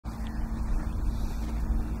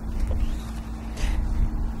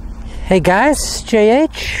Hey guys,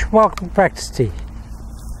 JH, welcome to Practice Tee.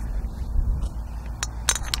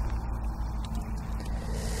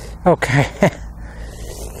 Okay,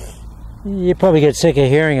 you probably get sick of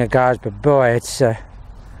hearing it, guys, but boy, it's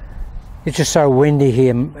just so windy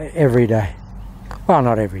here every day. Well,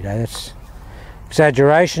 not every day, that's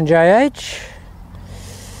exaggeration, JH,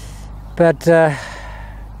 but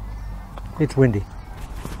it's windy.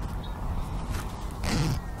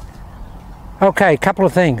 Okay, couple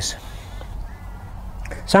of things.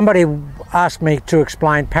 Somebody asked me to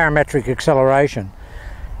explain parametric acceleration,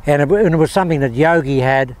 and it was something that Yogi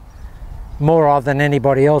had more of than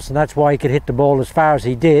anybody else, and that's why he could hit the ball as far as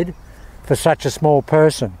he did for such a small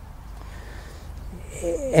person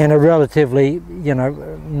and a relatively, you know,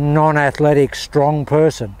 non-athletic, strong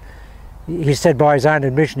person. He said by his own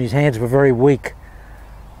admission his hands were very weak,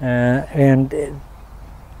 and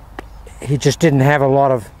he just didn't have a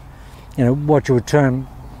lot of, you know, what you would term,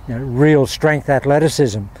 you know, real strength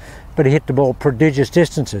athleticism, but he hit the ball prodigious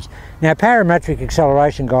distances. Now, parametric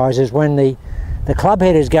acceleration, guys, is when the club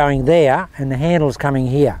head is going there and the handle is coming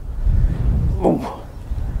here. Ooh.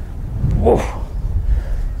 Ooh.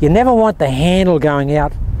 You never want the handle going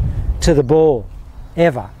out to the ball,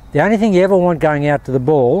 ever. The only thing you ever want going out to the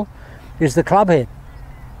ball is the club head.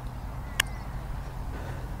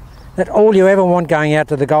 That's all you ever want going out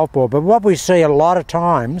to the golf ball. But what we see a lot of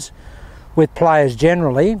times with players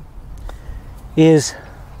generally is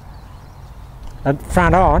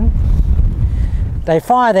front on, they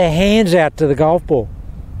fire their hands out to the golf ball.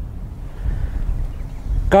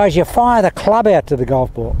 Guys, you fire the club out to the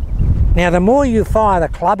golf ball. Now, the more you fire the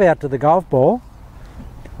club out to the golf ball,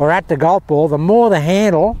 or at the golf ball, the more the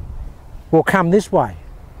handle will come this way.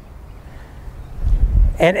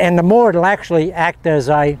 And the more it'll actually act as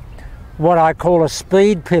a, what I call a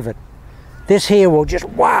speed pivot. This here will just,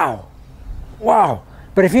 wow. Wow.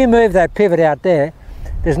 But if you move that pivot out there,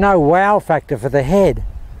 there's no wow factor for the head.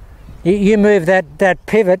 You move that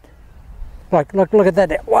pivot, like look at that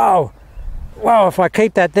there. Wow. Wow, if I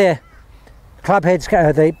keep that there, club head's,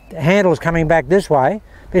 the handle's coming back this way.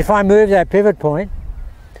 But if I move that pivot point,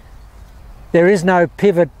 there is no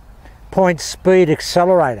pivot point speed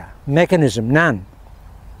accelerator mechanism, none.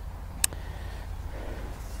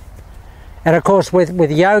 And of course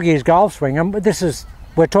with Yogi's golf swing, and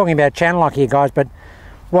we're talking about channel lock here, guys, but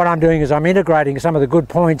what I'm doing is I'm integrating some of the good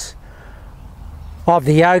points of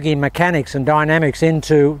the Yogi mechanics and dynamics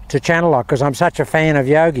into channel lock, because I'm such a fan of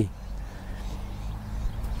Yogi.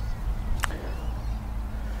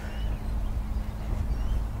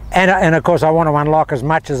 And of course I want to unlock as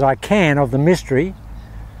much as I can of the mystery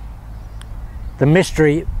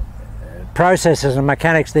processes and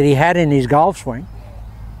mechanics that he had in his golf swing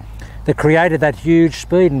that created that huge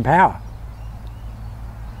speed and power.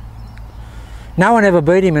 No one ever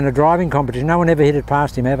beat him in a driving competition. No one ever hit it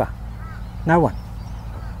past him, ever. No one.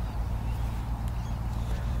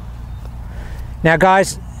 Now,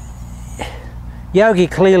 guys, Yogi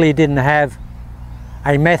clearly didn't have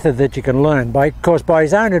a method that you can learn. Because by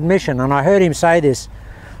his own admission, and I heard him say this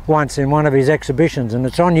once in one of his exhibitions, and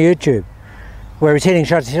it's on YouTube, where he's hitting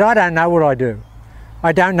shots, he said, I don't know what I do.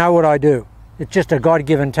 I don't know what I do. It's just a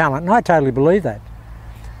God-given talent. And I totally believe that.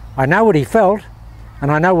 I know what he felt, and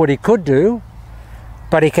I know what he could do,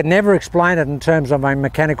 but he could never explain it in terms of a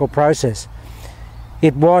mechanical process.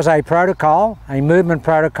 It was a protocol, a movement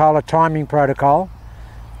protocol, a timing protocol,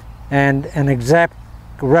 and an exact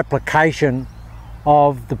replication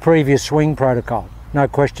of the previous swing protocol. No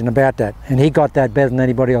question about that. And he got that better than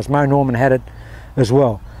anybody else. Mo Norman had it as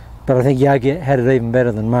well, but I think Yogi had it even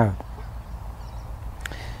better than Mo.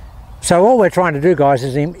 So all we're trying to do, guys,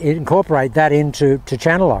 is incorporate that into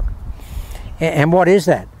channel lock. And what is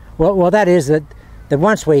that? Well, that is that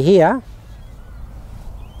once we're here,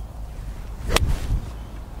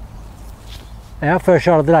 our first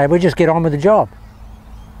shot of the day, we just get on with the job.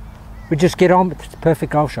 We just get on with the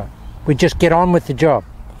perfect golf shot. We just get on with the job.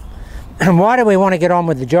 And why do we want to get on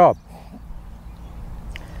with the job?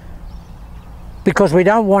 Because we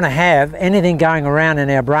don't want to have anything going around in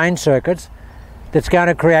our brain circuits that's going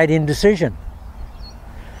to create indecision.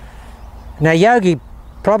 Now, Yogi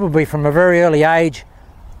probably from a very early age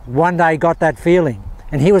one day got that feeling,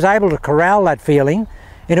 and he was able to corral that feeling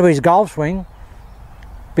into his golf swing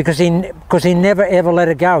because he never ever let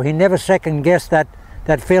it go. He never second guessed that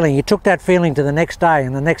feeling. He took that feeling to the next day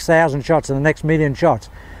and the next 1,000 shots and the next 1,000,000 shots,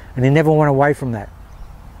 and he never went away from that.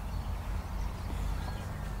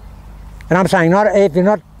 And I'm saying, don't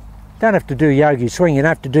have to do Yogi swing, you don't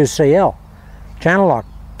have to do CL, channel lock,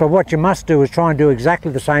 but what you must do is try and do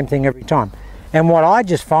exactly the same thing every time. And what I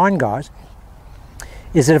just find, guys,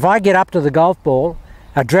 is that if I get up to the golf ball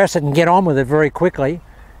address it and get on with it very quickly,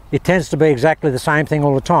 it tends to be exactly the same thing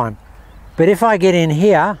all the time. But if I get in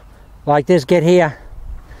here, like this, get here,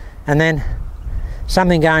 and then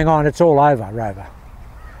something going on, it's all over Rover.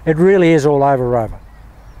 It really is all over Rover.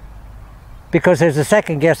 Because there's a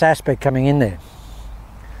second guess aspect coming in there.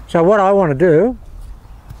 So what I want to do,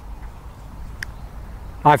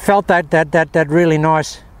 I felt that really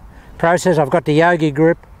nice process. I've got the yogi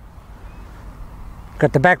grip,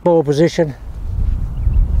 got the back ball position,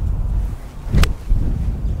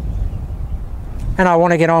 and I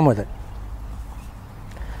want to get on with it.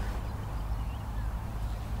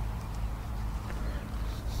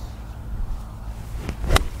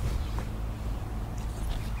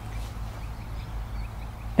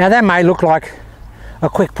 Now that may look like a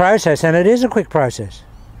quick process, and it is a quick process.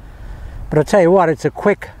 But I'll tell you what, it's a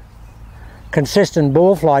quick, consistent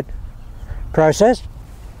ball flight process.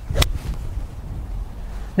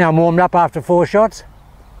 Now I'm warmed up after 4 shots.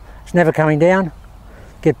 It's never coming down.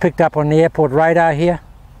 Get picked up on the airport radar here.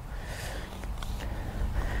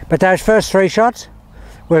 But those first 3 shots,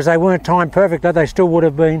 whereas they weren't timed perfectly, they still would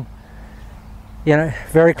have been, you know,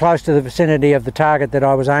 very close to the vicinity of the target that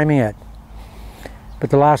I was aiming at. But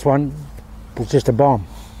the last one was just a bomb.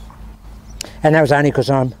 And that was only because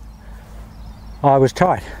I was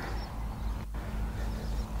tight.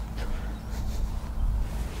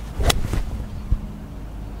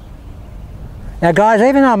 Now guys,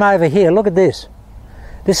 even though I'm over here, look at this.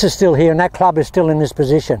 This is still here, and that club is still in this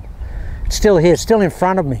position. It's still here, it's still in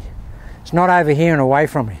front of me. It's not over here and away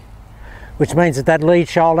from me. Which means that that lead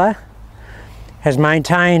shoulder has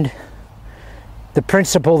maintained the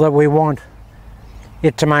principle that we want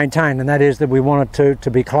it to maintain, and that is that we want it to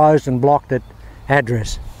be closed and blocked at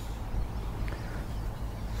address.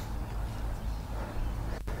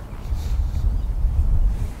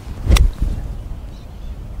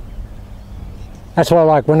 That's what I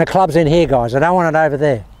like when the club's in here, guys. I don't want it over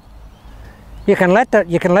there. You can let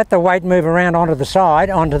the weight move around onto the side,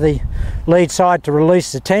 onto the lead side to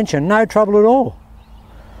release the tension. No trouble at all.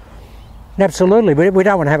 Absolutely, but we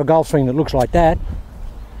don't want to have a golf swing that looks like that.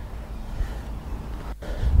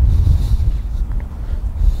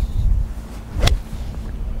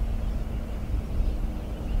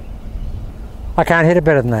 I can't hit it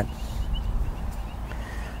better than that.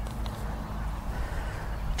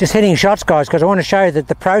 Just hitting shots, guys, because I want to show you that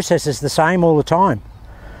the process is the same all the time.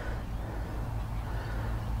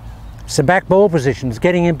 It's the back ball position, it's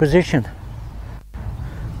getting in position.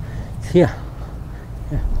 It's here.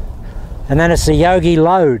 Yeah. And then it's the yogi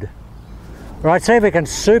load. Right, see if we can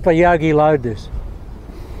super yogi load this.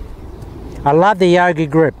 I love the yogi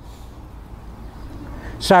grip.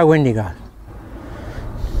 So windy, guys.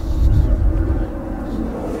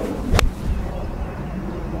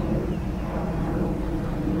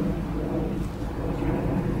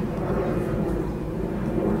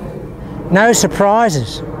 No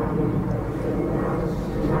surprises.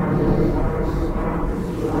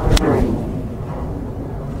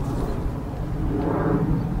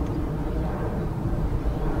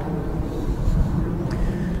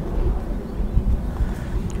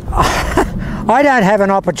 I don't have an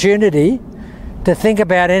opportunity to think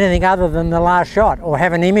about anything other than the last shot, or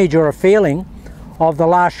have an image or a feeling of the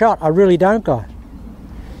last shot. I really don't, guys.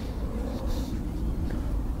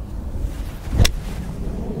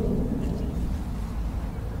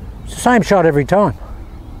 Same shot every time.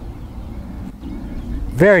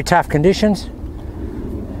 Very tough conditions.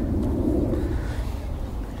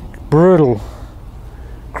 Brutal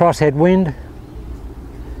crosshead wind.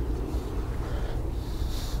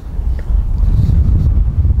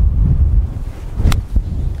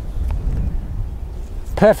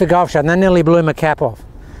 Perfect golf shot, and that nearly blew my cap off.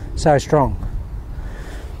 So strong.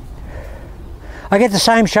 I get the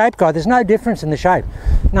same shape, guys. There's no difference in the shape.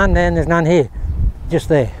 None there and there's none here. Just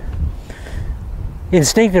there.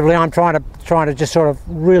 Instinctively, I'm trying to just sort of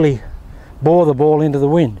really bore the ball into the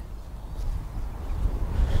wind.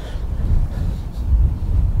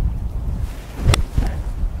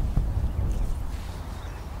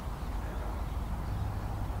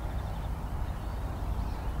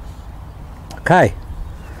 Okay,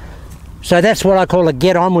 so that's what I call a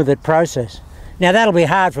get on with it process. Now that'll be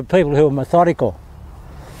hard for people who are methodical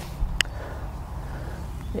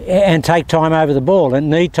and take time over the ball and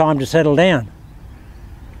need time to settle down.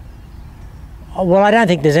 Well, I don't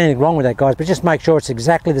think there's anything wrong with that, guys, but just make sure it's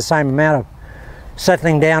exactly the same amount of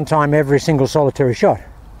settling down time every single solitary shot.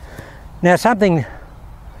 Now something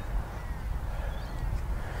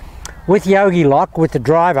with Yogi Lock, with the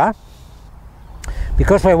driver,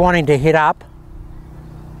 because we're wanting to hit up,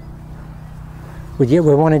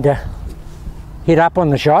 we're wanting to hit up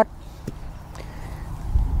on the shot,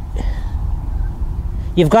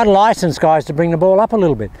 you've got a license, guys, to bring the ball up a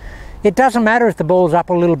little bit. It doesn't matter if the ball's up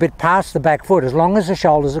a little bit past the back foot, as long as the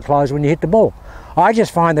shoulders are closed when you hit the ball. I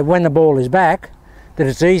just find that when the ball is back, that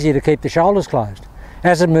it's easier to keep the shoulders closed.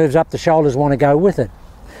 As it moves up, the shoulders want to go with it.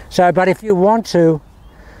 So, but if you want to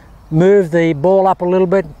move the ball up a little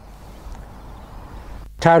bit,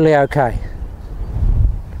 totally okay.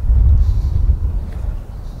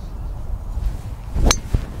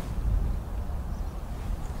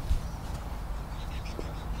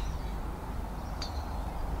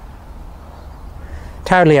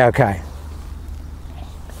 Totally okay.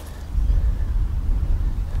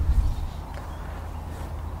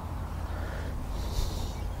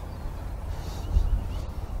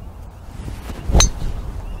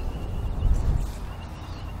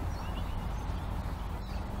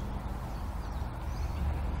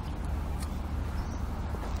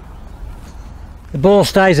 The ball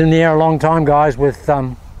stays in the air a long time, guys, with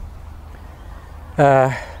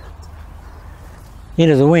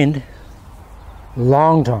into the wind.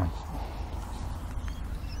 Long time.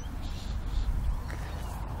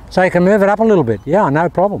 So you can move it up a little bit. Yeah, no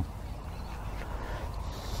problem.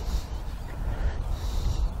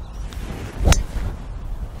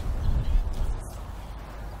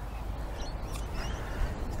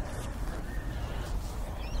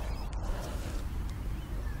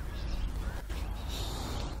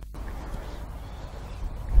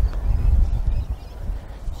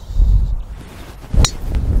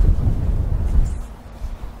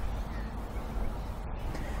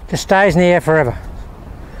 Just stays in the air forever.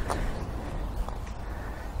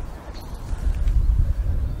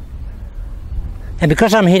 And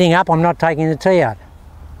because I'm hitting up, I'm not taking the tee out.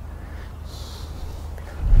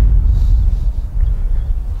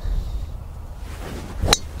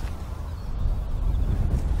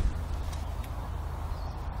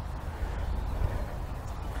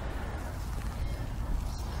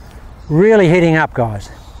 Really hitting up, guys.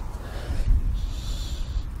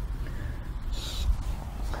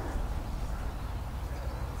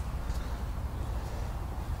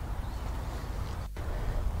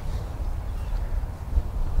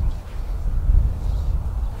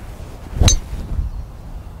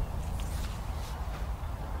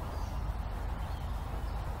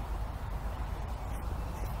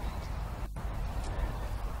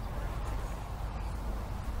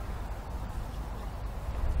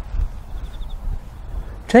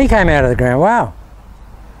 Tee came out of the ground, wow.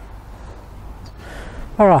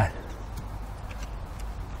 All right.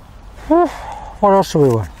 What else do we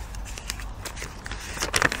want?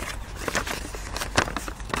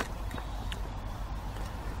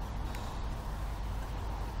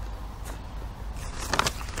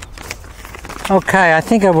 Okay, I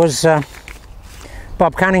think it was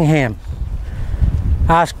Bob Cunningham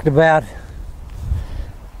asked about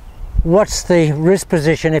what's the wrist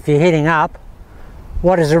position if you're hitting up.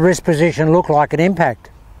 What does the wrist position look like at impact?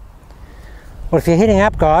 Well, if you're hitting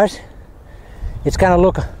up, guys, it's going to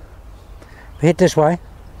look, if you hit this way,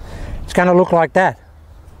 it's going to look like that.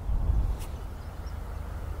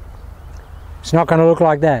 It's not going to look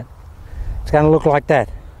like that. It's going to look like that.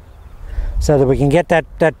 So that we can get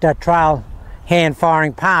that trail hand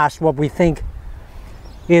firing past what we think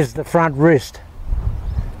is the front wrist.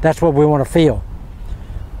 That's what we want to feel.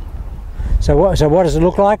 So what does it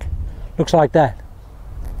look like? Looks like that.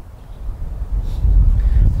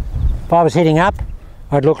 If I was hitting up,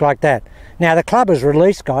 I'd look like that. Now the club is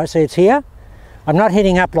released, guys, see it's here. I'm not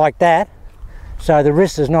hitting up like that, so the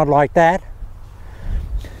wrist is not like that.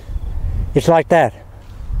 It's like that.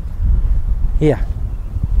 Here.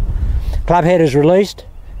 Club head is released,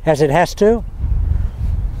 as it has to.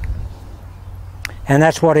 And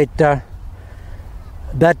that's what it,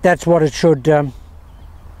 that's what it should,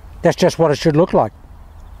 that's just what it should look like.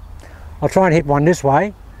 I'll try and hit one this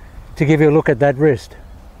way to give you a look at that wrist.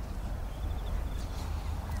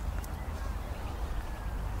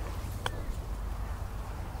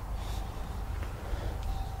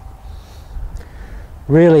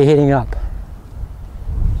 Really hitting up.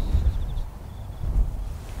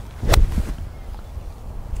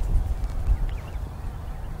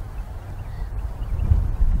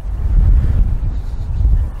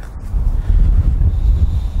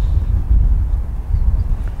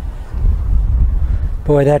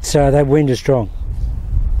 Boy, that's that wind is strong.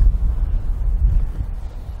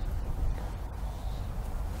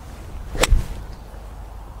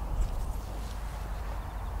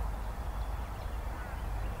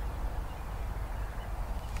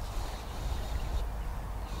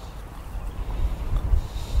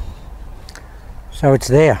 So it's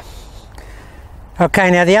there.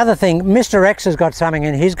 Okay, now the other thing, Mr. X has got something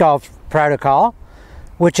in his golf protocol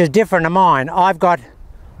which is different to mine. I've got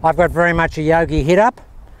I've got very much a yogi hit up.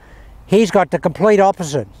 He's got the complete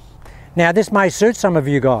opposite. Now this may suit some of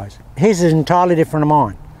you guys. His is entirely different to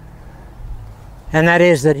mine. And that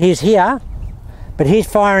is that he's here, but he's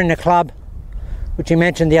firing the club, which he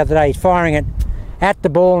mentioned the other day. He's firing it at the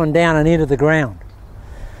ball and down and into the ground.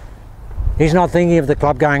 He's not thinking of the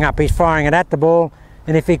club going up. He's firing it at the ball,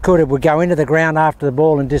 and if he could, it would go into the ground after the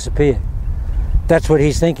ball and disappear. That's what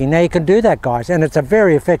he's thinking. Now you can do that, guys, and it's a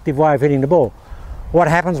very effective way of hitting the ball. What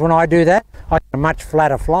happens when I do that? I get a much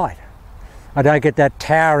flatter flight. I don't get that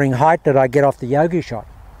towering height that I get off the yogi shot.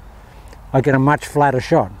 I get a much flatter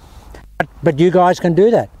shot. But you guys can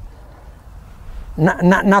do that.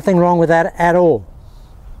 Nothing wrong with that at all.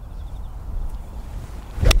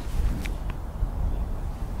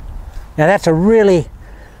 Now that's a really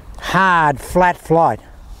hard, flat flight.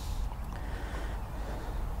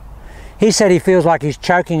 He said he feels like he's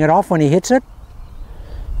choking it off when he hits it.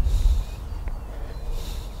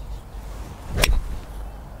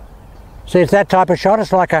 See, it's that type of shot.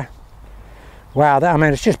 It's like a, wow, I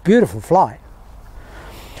mean, it's just beautiful flight.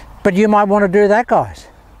 But you might want to do that, guys.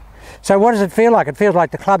 So what does it feel like? It feels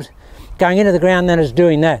like the club's going into the ground, then it's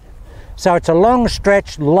doing that. So it's a long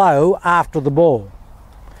stretch low after the ball.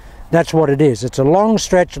 That's what it is. It's a long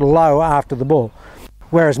stretch low after the ball.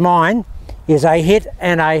 Whereas mine is a hit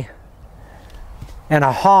and a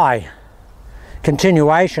high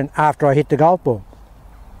continuation after I hit the golf ball.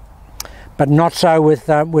 But not so with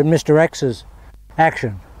Mr. X's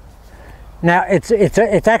action. Now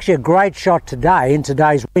it's actually a great shot today in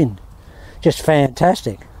today's wind. Just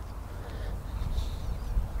fantastic.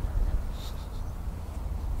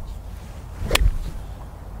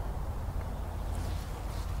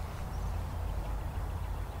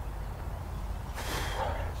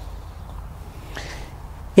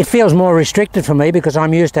 It feels more restricted for me because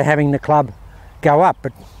I'm used to having the club go up,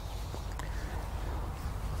 but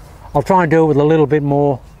I'll try and do it with a little bit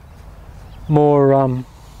more flow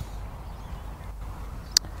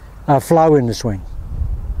in the swing.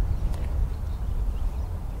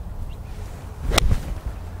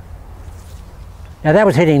 Now that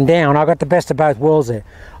was hitting down. I got the best of both worlds there.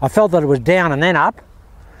 I felt that it was down and then up,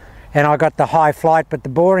 and I got the high flight but the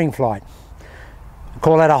boring flight. I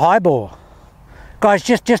call that a high bore. Guys,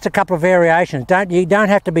 just a couple of variations. You don't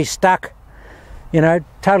have to be stuck, you know,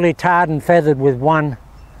 totally tarred and feathered with one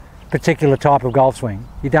particular type of golf swing.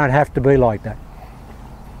 You don't have to be like that.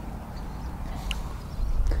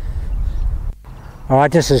 All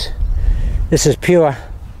right, this is pure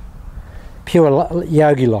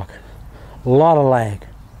yogi lock. A lot of lag.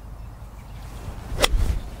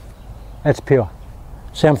 That's pure.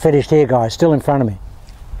 See, I'm finished here, guys, still in front of me.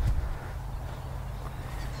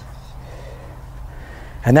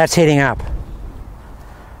 And that's hitting up.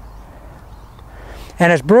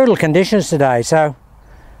 And it's brutal conditions today, so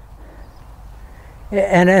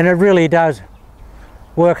and it really does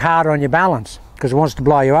work hard on your balance because it wants to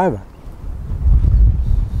blow you over.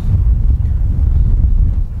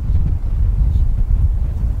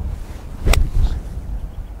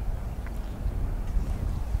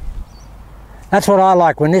 That's what I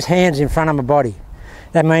like, when this hand's in front of my body.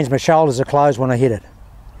 That means my shoulders are closed when I hit it.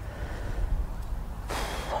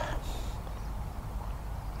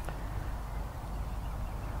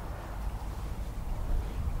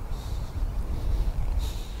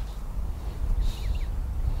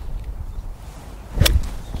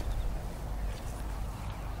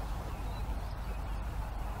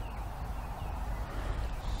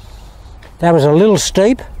 That was a little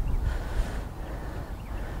steep.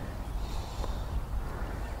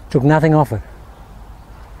 Took nothing off it.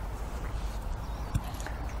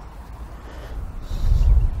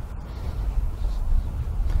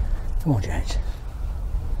 Come on, James.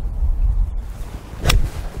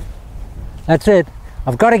 That's it.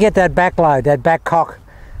 I've got to get that back load, that back cock.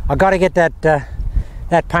 I've got to get that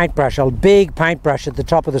paintbrush, a big paintbrush at the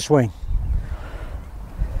top of the swing.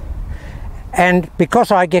 And because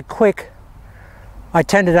I get quick, I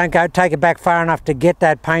tend to don't take it back far enough to get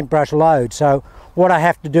that paintbrush load. So what I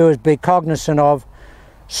have to do is be cognizant of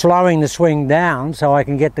slowing the swing down so I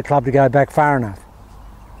can get the club to go back far enough.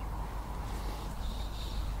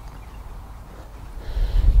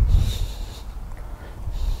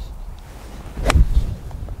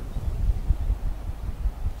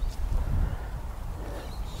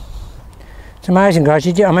 It's amazing, guys.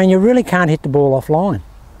 I mean, you really can't hit the ball offline.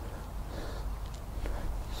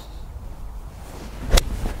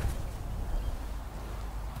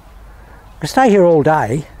 I could stay here all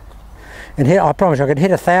day and hit, I promise you, I could hit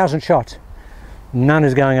 1,000 shots. None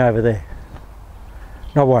is going over there.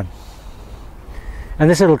 Not one. And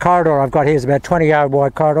this little corridor I've got here is about 20-yard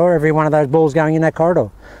wide corridor. Every one of those balls going in that corridor,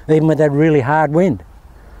 even with that really hard wind.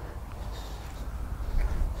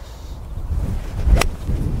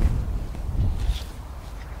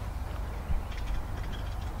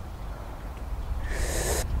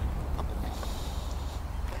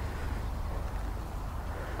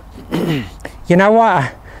 You know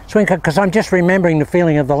why? Swing, because I'm just remembering the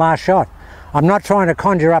feeling of the last shot. I'm not trying to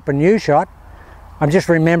conjure up a new shot. I'm just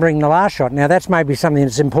remembering the last shot. Now that's maybe something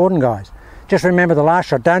that's important, guys. Just remember the last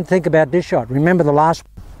shot. Don't think about this shot. Remember the last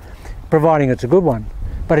one, providing it's a good one.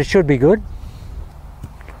 But it should be good.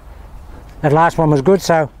 That last one was good,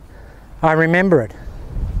 so I remember it.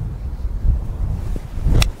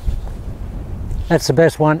 That's the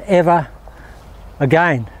best one ever.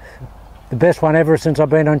 Again, the best one ever since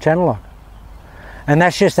I've been on Channel Lock. And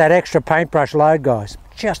that's just that extra paintbrush load, guys.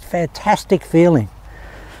 Just fantastic feeling.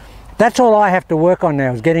 That's all I have to work on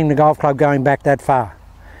now, is getting the golf club going back that far.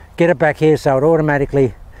 Get it back here so it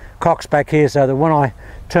automatically cocks back here, so that when I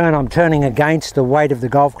turn, I'm turning against the weight of the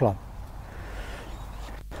golf club.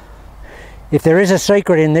 If there is a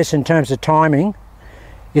secret in this in terms of timing,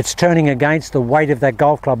 it's turning against the weight of that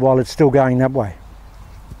golf club while it's still going that way.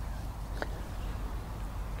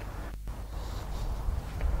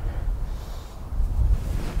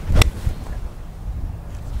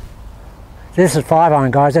 This is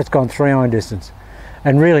 5-iron, guys. That's gone 3-iron distance.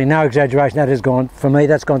 And really, no exaggeration, that has gone, for me,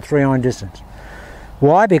 that's gone 3-iron distance.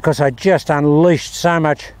 Why? Because I just unleashed so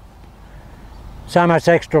much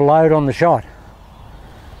extra load on the shot.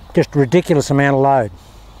 Just ridiculous amount of load.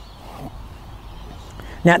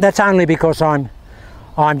 Now, that's only because I'm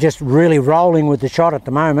just really rolling with the shot at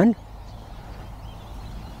the moment.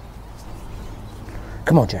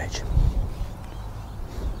 Come on, JH.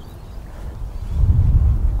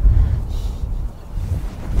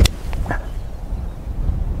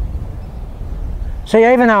 See,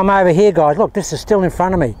 even though I'm over here, guys, look, this is still in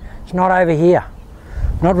front of me. It's not over here.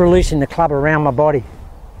 I'm not releasing the club around my body.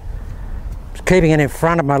 Just keeping it in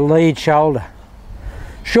front of my lead shoulder.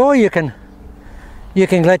 Sure, you can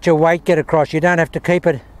let your weight get across. You don't have to keep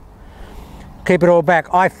it all back.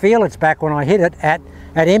 I feel it's back when I hit it. At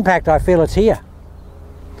impact, I feel it's here,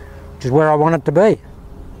 which is where I want it to be.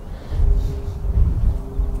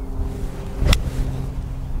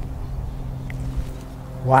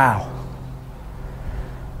 Wow.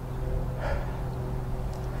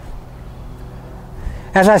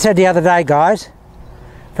 As I said the other day, guys,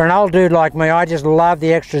 for an old dude like me, I just love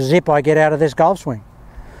the extra zip I get out of this golf swing.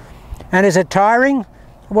 And is it tiring?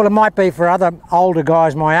 Well, it might be for other older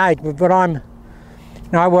guys my age, but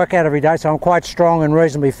I work out every day, so I'm quite strong and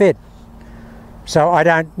reasonably fit. So I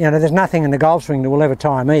don't, there's nothing in the golf swing that will ever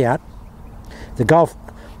tire me out. The golf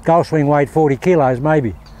swing weighed 40 kilos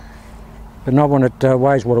maybe, but not when it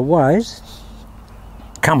weighs what it weighs.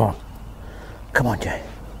 Come on. Come on, Jay.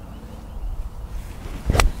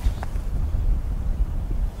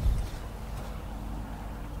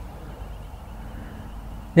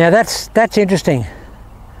 Now that's interesting.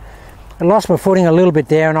 I lost my footing a little bit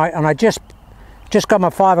there, and I just got my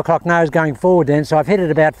 5 o'clock nose going forward then, so I've hit it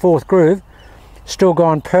about 4th groove, still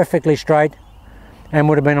gone perfectly straight, and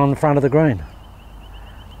would have been on the front of the green.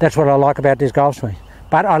 That's what I like about this golf swing.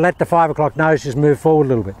 But I let the 5 o'clock nose just move forward a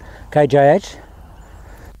little bit. Okay, JH.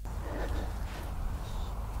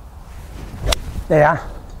 There.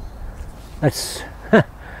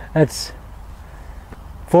 That's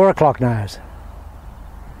 4 o'clock nose.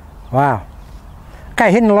 Wow.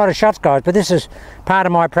 Okay, hitting a lot of shots, guys, but this is part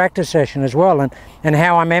of my practice session as well, and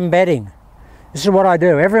how I'm embedding. This is what I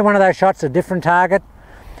do. Every one of those shots is a different target.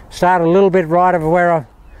 Start a little bit right of where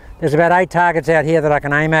there's about 8 targets out here that I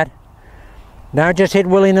can aim at. Don't just hit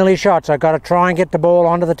willy-nilly shots. I've got to try and get the ball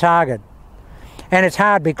onto the target. And it's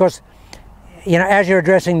hard because, as you're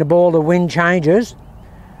addressing the ball, the wind changes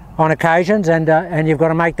on occasions, and you've got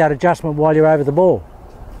to make that adjustment while you're over the ball.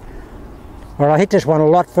 Well, I hit this one a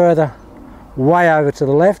lot further, way over to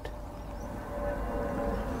the left.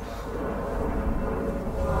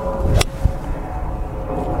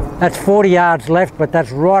 That's 40 yards left, but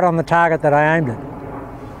that's right on the target that I aimed at.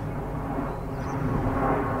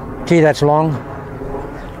 Gee, that's long.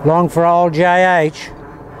 Long for old JH.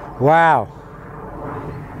 Wow.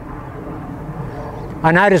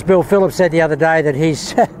 I noticed Bill Phillips said the other day that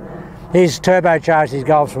he's turbocharged his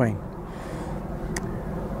golf swing.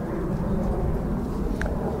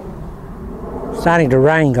 Starting to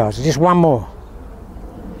rain, guys. Just one more.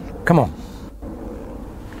 Come on.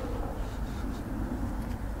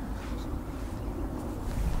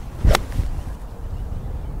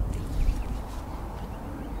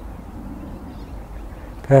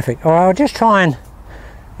 Perfect. All right, I'll just try and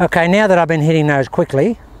Okay, now that I've been hitting those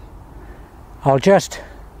quickly, I'll just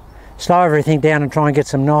slow everything down and try and get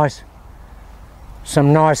some nice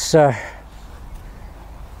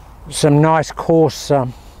coarse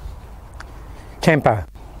tempo.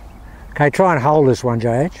 Okay, try and hold this one,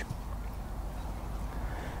 JH.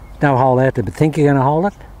 Don't hold out there, but think you're going to hold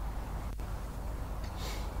it.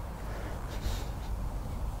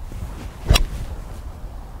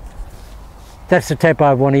 That's the tempo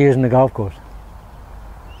I want to use in the golf course.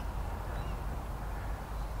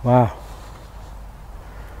 Wow.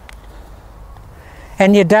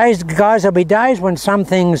 And your days, guys, there'll be days when some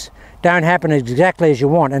things don't happen exactly as you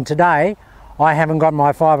want. And today, I haven't got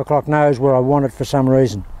my 5 o'clock nose where I want it for some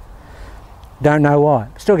reason. Don't know why.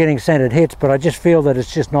 Still getting centered hits, but I just feel that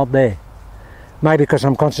it's just not there. Maybe because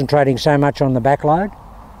I'm concentrating so much on the back load.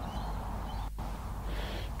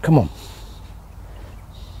 Come on.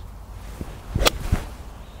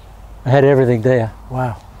 I had everything there.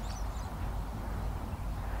 Wow.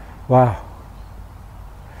 Wow.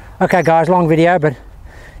 Okay guys, long video, but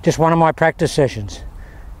just one of my practice sessions.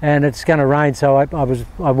 And it's going to rain, so I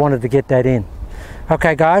wanted to get that in.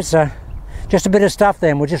 Okay guys, just a bit of stuff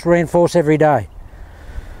then. We'll just reinforce every day.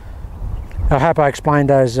 I hope I explained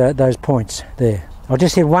those points there. I'll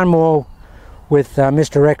just hit one more with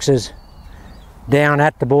Mr. X's down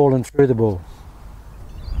at the ball and through the ball.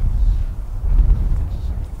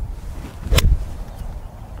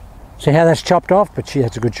 See how that's chopped off? But gee,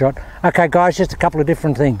 that's a good shot. Okay guys, just a couple of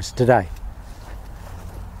different things today.